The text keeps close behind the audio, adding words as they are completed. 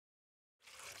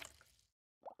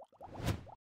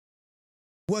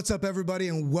What's up, everybody,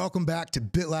 and welcome back to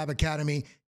BitLab Academy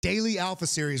Daily Alpha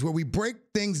Series, where we break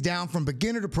things down from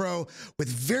beginner to pro with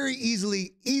very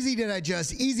easy to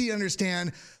digest, easy to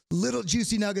understand, little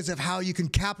juicy nuggets of how you can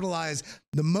capitalize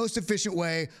the most efficient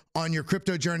way on your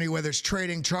crypto journey, whether it's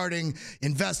trading, charting,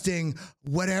 investing,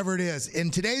 whatever it is.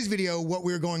 In today's video, what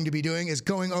we're going to be doing is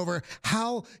going over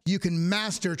how you can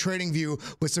master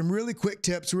TradingView with some really quick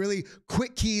tips, really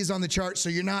quick keys on the chart, so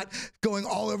you're not going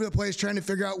all over the place trying to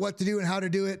figure out what to do and how to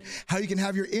do it, how you can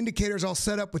have your indicators all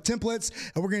set up with templates,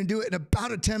 and we're going to do it in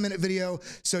about a 10-minute video,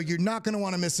 so you're not going to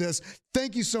want to miss this.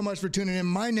 Thank you so much for tuning in.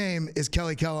 My name is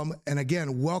Kellam, and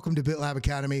again, welcome to BitLab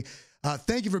Academy.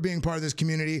 Thank you for being part of this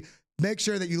community. Make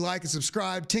sure that you like and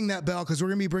subscribe, ting that bell, because we're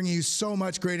going to be bringing you so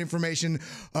much great information,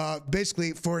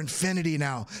 basically for infinity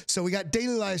now. So we got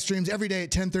daily live streams every day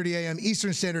at 10:30 a.m.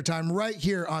 Eastern Standard Time right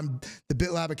here on the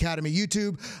BitLab Academy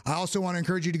YouTube. I also want to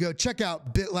encourage you to go check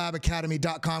out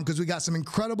bitlabacademy.com, because we got some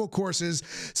incredible courses,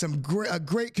 some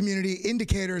great community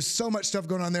indicators, so much stuff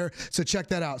going on there. So check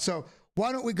that out. So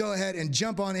why don't we go ahead and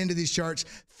jump on into these charts?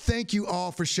 Thank you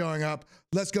all for showing up.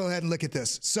 Let's go ahead and look at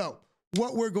this. So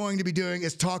what we're going to be doing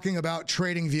is talking about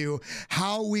TradingView,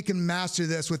 how we can master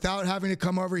this without having to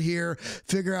come over here,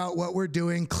 figure out what we're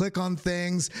doing, click on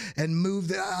things and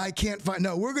move. I can't find.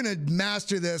 No, we're going to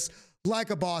master this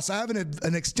like a boss. I have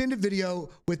an extended video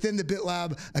within the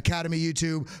BitLab Academy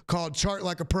YouTube called Chart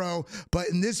Like a Pro. But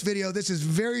in this video, this is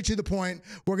very to the point.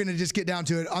 We're going to just get down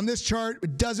to it. On this chart,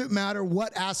 it doesn't matter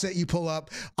what asset you pull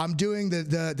up. I'm doing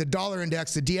the dollar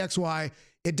index, the DXY.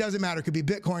 It doesn't matter. It could be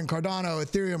Bitcoin, Cardano,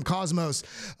 Ethereum, Cosmos,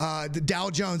 the Dow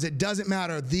Jones. It doesn't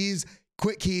matter. These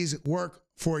quick keys work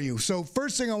for you. So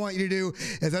first thing I want you to do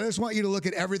is I just want you to look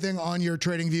at everything on your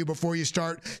TradingView before you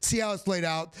start. See how it's laid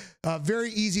out.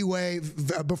 Very easy way.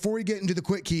 Before we get into the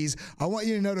quick keys, I want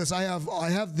you to notice I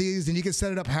have these, and you can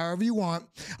set it up however you want.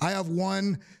 I have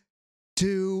 1,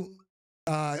 2,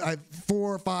 I have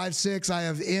 4, 5, 6. I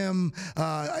have M,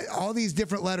 all these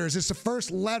different letters. It's the first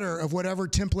letter of whatever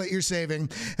template you're saving.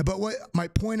 But what my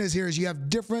point is here is you have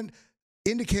different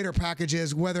indicator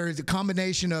packages, whether it's a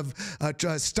combination of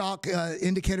stock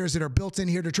indicators that are built in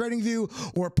here to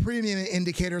TradingView, or premium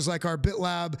indicators like our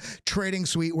BitLab trading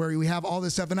suite, where we have all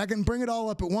this stuff, and I can bring it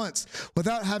all up at once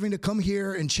without having to come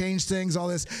here and change things, all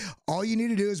this. All you need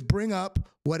to do is bring up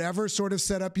whatever sort of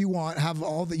setup you want, have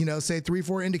all the, say 3,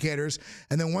 4 indicators.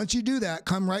 And then once you do that,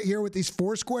 come right here with these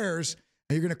 4 squares,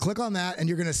 and you're going to click on that, and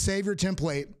you're going to save your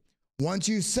template. Once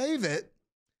you save it,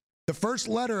 the first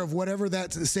letter of whatever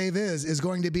that save is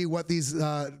going to be what these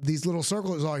little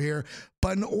circles are here.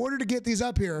 But in order to get these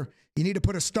up here, you need to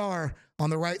put a star on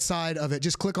the right side of it.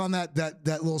 Just click on that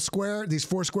little square, these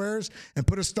 4 squares, and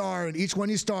put a star, and each one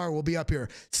you star will be up here.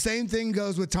 Same thing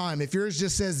goes with time. If yours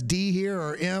just says D here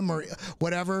or M or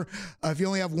whatever, if you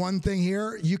only have one thing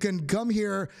here, you can come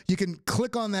here, you can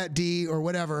click on that D or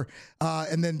whatever,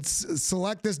 and then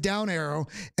select this down arrow,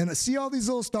 and see all these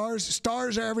little stars?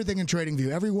 Stars are everything in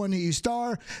TradingView. Every one that you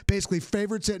star basically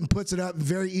favorites it and puts it up,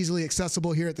 very easily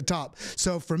accessible here at the top.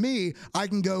 So for me, I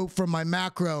can go from my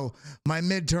macro, my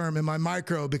midterm, and my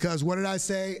micro, because what did I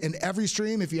say in every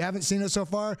stream? If you haven't seen it so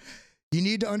far, you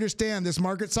need to understand this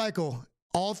market cycle.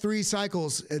 All 3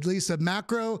 cycles, at least a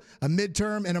macro, a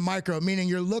midterm, and a micro, meaning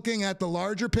you're looking at the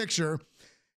larger picture,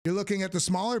 you're looking at the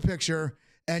smaller picture,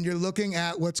 and you're looking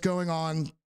at what's going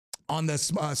on the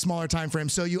smaller time frame,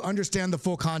 so you understand the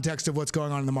full context of what's going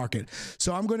on in the market.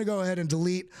 So I'm going to go ahead and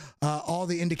delete all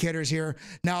the indicators here.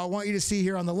 Now I want you to see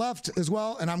here on the left as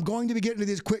well, and I'm going to be getting to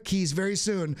these quick keys very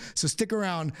soon, so stick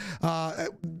around.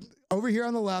 Over here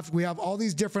on the left, we have all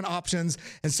these different options,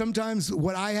 and sometimes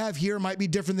what I have here might be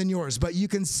different than yours, but you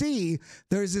can see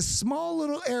there's this small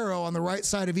little arrow on the right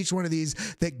side of each one of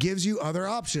these that gives you other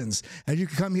options. And you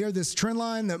can come here, this trend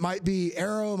line that might be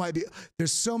arrow,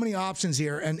 there's so many options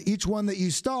here, and each one that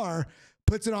you star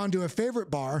puts it onto a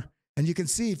favorite bar. And you can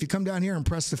see if you come down here and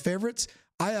press the favorites,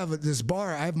 I have this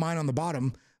bar, I have mine on the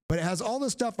bottom, but it has all the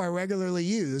stuff I regularly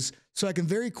use, so I can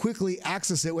very quickly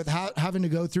access it without having to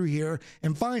go through here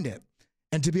and find it.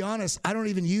 And to be honest, I don't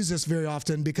even use this very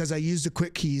often because I use the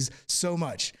quick keys so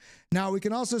much. Now we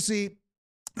can also see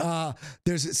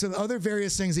there's some other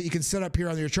various things that you can set up here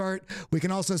on your chart. We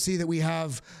can also see that we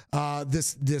have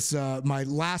my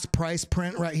last price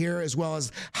print right here, as well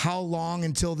as how long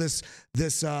until this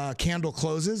candle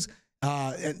closes.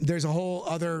 And there's a whole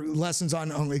other lessons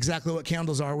on exactly what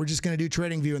candles are. We're just going to do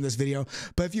TradingView in this video.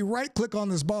 But if you right click on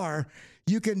this bar,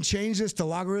 you can change this to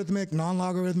logarithmic,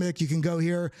 non-logarithmic. You can go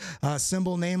here,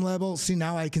 symbol, name, label. See,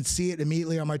 now I can see it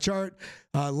immediately on my chart.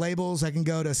 Labels, I can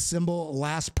go to symbol,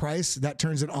 last price. That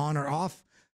turns it on or off.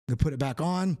 I'm gonna put it back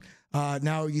on.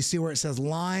 Now you see where it says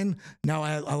line. Now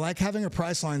I like having a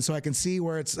price line so I can see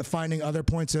where it's finding other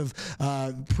points of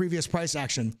previous price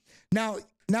action. Now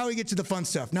we get to the fun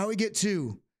stuff. Now we get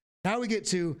to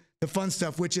the fun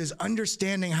stuff, which is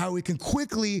understanding how we can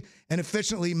quickly and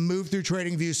efficiently move through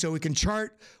TradingView so we can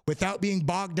chart without being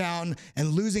bogged down and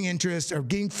losing interest or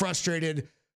getting frustrated.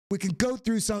 We can go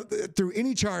through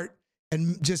any chart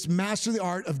and just master the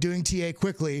art of doing TA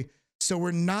quickly so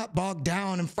we're not bogged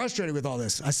down and frustrated with all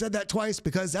this. I said that twice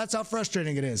because that's how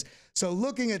frustrating it is. So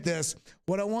looking at this,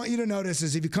 what I want you to notice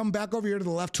is if you come back over here to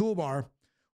the left toolbar,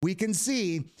 we can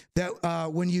see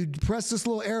that when you press this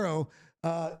little arrow,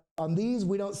 on these,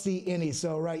 we don't see any.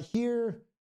 So right here,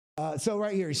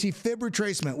 you see fib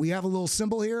retracement. We have a little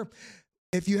symbol here.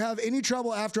 If you have any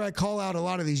trouble after I call out a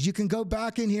lot of these, you can go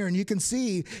back in here and you can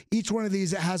see each one of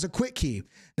these that has a quick key.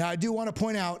 Now, I do want to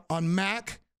point out on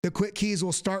Mac, the quick keys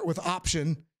will start with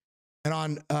Option. And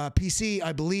on PC,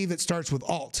 I believe it starts with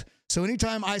Alt. So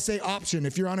anytime I say Option,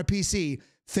 if you're on a PC,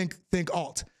 think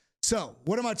Alt. So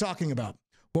what am I talking about?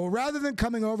 Well, rather than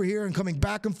coming over here and coming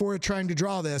back and forth trying to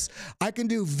draw this, I can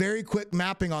do very quick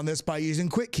mapping on this by using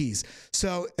quick keys.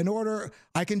 So in order,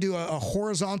 I can do a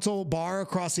horizontal bar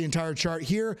across the entire chart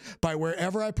here by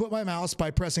wherever I put my mouse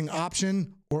by pressing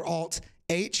Option or Alt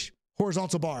H,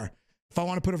 horizontal bar. If I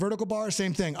want to put a vertical bar,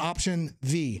 same thing, Option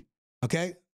V,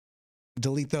 okay?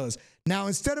 Delete those. Now,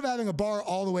 instead of having a bar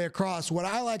all the way across, what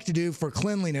I like to do for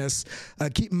cleanliness,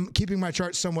 keeping my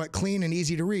chart somewhat clean and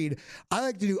easy to read, I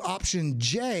like to do Option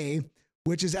J,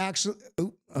 which is actually,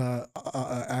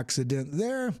 accident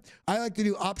there. I like to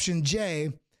do Option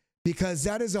J because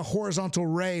that is a horizontal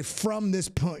ray from this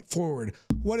point forward.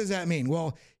 What does that mean?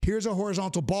 Well, here's a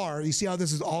horizontal bar. You see how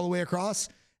this is all the way across?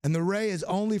 And the ray is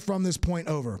only from this point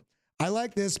over. I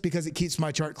like this because it keeps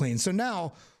my chart clean. So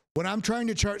now, when I'm trying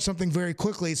to chart something very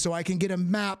quickly so I can get a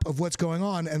map of what's going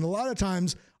on, and a lot of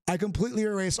times I completely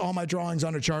erase all my drawings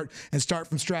on a chart and start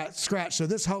from scratch. So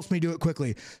this helps me do it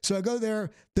quickly. So I go there.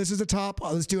 This is the top.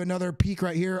 Let's do another peek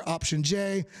right here, Option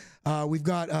J. We've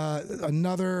got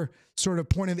another sort of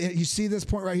point of it. You see this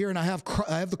point right here, and I have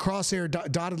the crosshair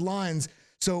dotted lines.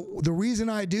 So the reason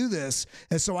I do this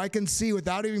is so I can see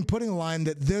without even putting a line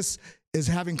that this is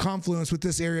having confluence with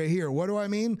this area here. What do I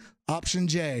mean? Option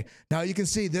J. Now you can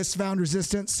see this found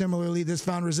resistance. Similarly, this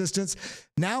found resistance.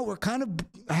 Now we're kind of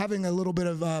having a little bit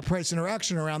of price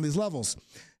interaction around these levels.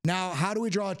 Now, how do we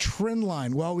draw a trend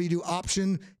line? Well, we do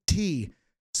Option T.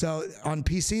 So on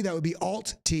PC, that would be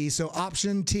Alt T. So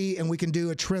Option T, and we can do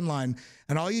a trend line.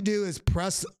 And all you do is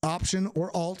press Option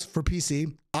or Alt for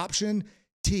PC, Option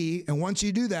T. And once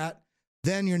you do that,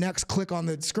 then your next click on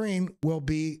the screen will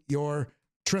be your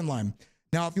trend line.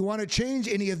 Now, if you want to change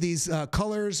any of these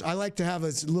colors, I like to have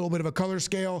a little bit of a color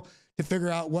scale to figure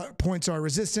out what points are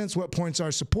resistance, what points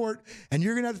are support, and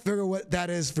you're going to have to figure what that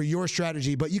is for your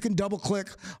strategy. But you can double click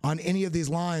on any of these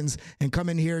lines and come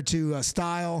in here to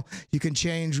style. You can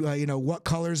change, what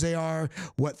colors they are,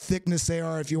 what thickness they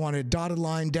are. If you want a dotted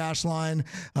line, dash line,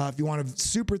 if you want a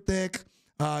super thick,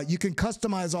 you can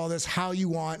customize all this how you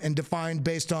want and define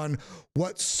based on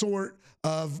what sort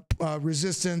of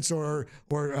resistance or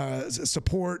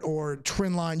support or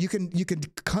trend line. You can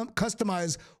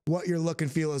customize what your look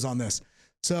and feel is on this.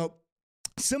 So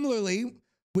similarly,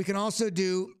 we can also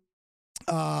do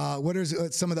what are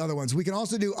some of the other ones? We can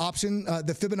also do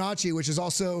the Fibonacci, which is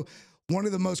also one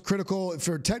of the most critical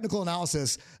for technical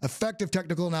analysis, effective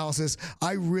technical analysis.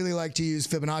 I really like to use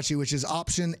Fibonacci, which is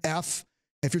Option F.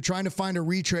 If you're trying to find a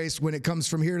retrace when it comes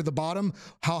from here to the bottom,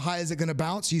 how high is it going to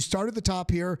bounce? You start at the top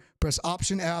here, press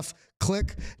Option F,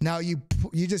 click. Now you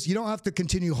don't have to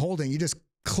continue holding. You just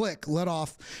click, let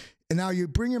off. And now you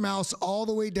bring your mouse all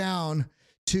the way down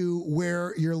to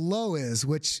where your low is,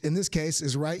 which in this case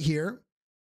is right here.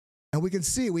 And we can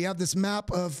see we have this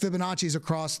map of Fibonacci's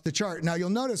across the chart. Now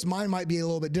you'll notice mine might be a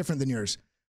little bit different than yours.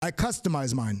 I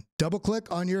customize mine. Double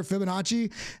click on your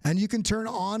Fibonacci and you can turn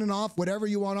on and off whatever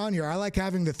you want on here. I like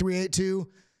having the 382,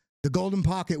 the golden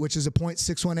pocket, which is a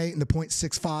 0.618 and the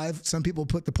 0.65. Some people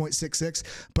put the 0.66,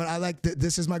 but I like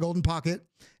this is my golden pocket.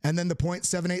 And then the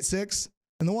 0.786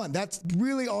 and the 1. That's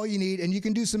really all you need. And you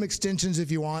can do some extensions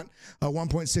if you want,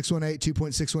 1.618,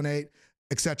 2.618,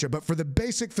 etc. But for the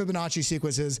basic Fibonacci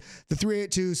sequences, the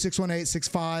 382, 618,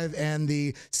 65, and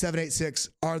the 786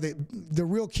 are the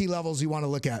real key levels you want to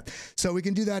look at. So we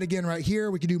can do that again right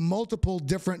here. We can do multiple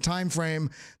different time frame,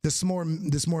 this more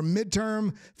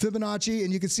midterm Fibonacci,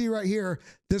 and you can see right here,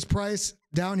 this price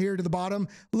down here to the bottom.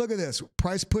 Look at this,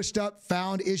 price pushed up,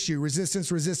 found issue, resistance,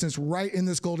 resistance, right in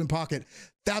this golden pocket.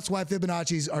 That's why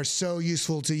Fibonacci's are so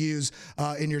useful to use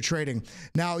in your trading.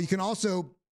 Now, you can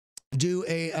also do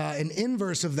an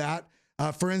inverse of that.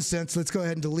 For instance, let's go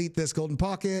ahead and delete this golden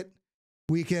pocket.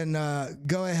 We can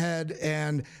go ahead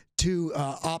and to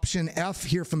option F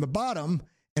here from the bottom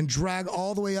and drag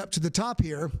all the way up to the top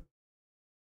here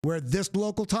where this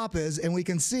local top is, and we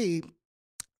can see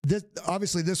this,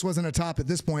 obviously this wasn't a top at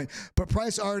this point, but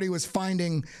price already was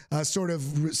finding sort of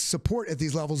support at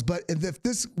these levels. But if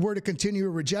this were to continue a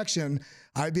rejection,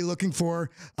 I'd be looking for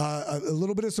a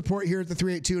little bit of support here at the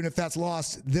 382. And if that's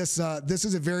lost, this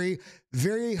is a very,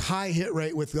 very high hit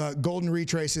rate with golden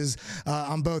retraces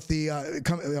on both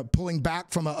the pulling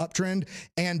back from an uptrend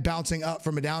and bouncing up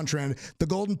from a downtrend. The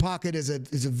golden pocket is a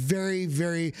very,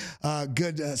 very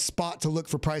good spot to look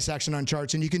for price action on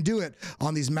charts. And you can do it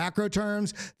on these macro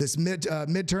terms, this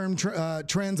midterm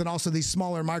trends, and also these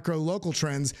smaller micro local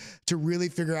trends to really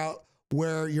figure out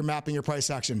where you're mapping your price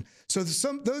action. So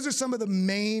those are some of the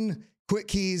main quick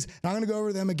keys. And I'm going to go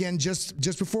over them again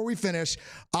just before we finish.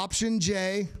 Option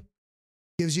J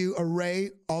gives you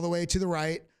array all the way to the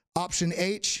right. Option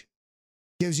H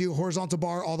gives you a horizontal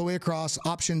bar all the way across.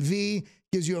 Option V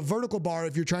gives you a vertical bar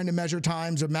if you're trying to measure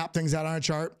times or map things out on a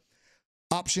chart.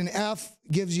 Option F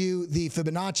gives you the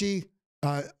Fibonacci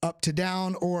up to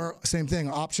down, or same thing,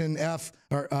 option F,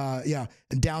 or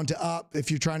down to up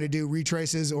if you're trying to do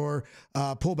retraces or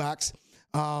pullbacks.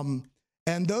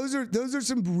 And those are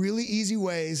some really easy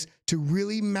ways to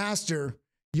really master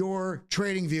your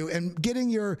TradingView and getting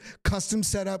your custom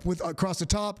setup with across the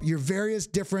top, your various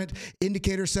different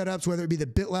indicator setups, whether it be the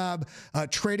BitLab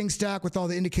trading stack with all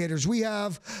the indicators we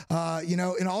have,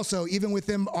 and also even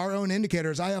within our own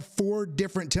indicators, I have 4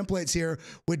 different templates here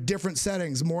with different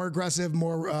settings, more aggressive,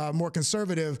 more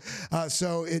conservative.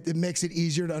 So it makes it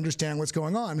easier to understand what's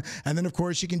going on. And then of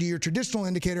course you can do your traditional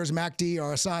indicators, MACD,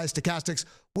 RSI, stochastics,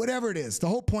 whatever it is. The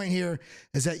whole point here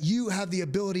is that you have the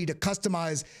ability to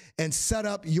customize and set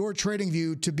up your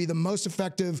TradingView to be the most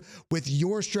effective with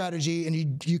your strategy.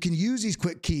 And you can use these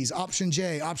quick keys, option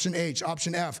J, option H,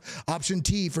 option F, option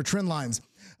T for trend lines,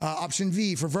 option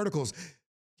V for verticals.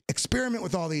 Experiment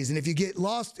with all these. And if you get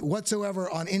lost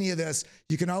whatsoever on any of this,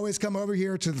 you can always come over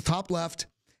here to the top left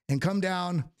and come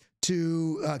down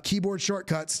to keyboard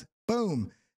shortcuts, boom.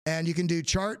 And you can do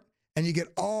chart and you get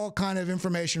all kind of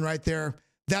information right there.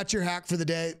 That's your hack for the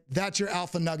day. That's your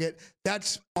alpha nugget.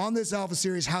 That's on this alpha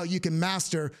series, how you can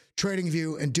master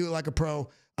TradingView and do it like a pro.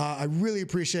 I really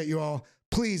appreciate you all.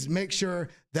 Please make sure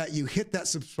that you hit that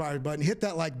subscribe button, hit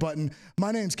that like button.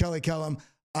 My name's Kellam.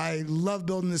 I love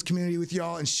building this community with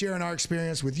y'all and sharing our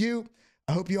experience with you.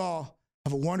 I hope you all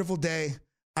have a wonderful day.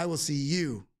 I will see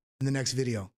you in the next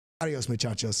video. Adios,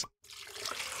 muchachos.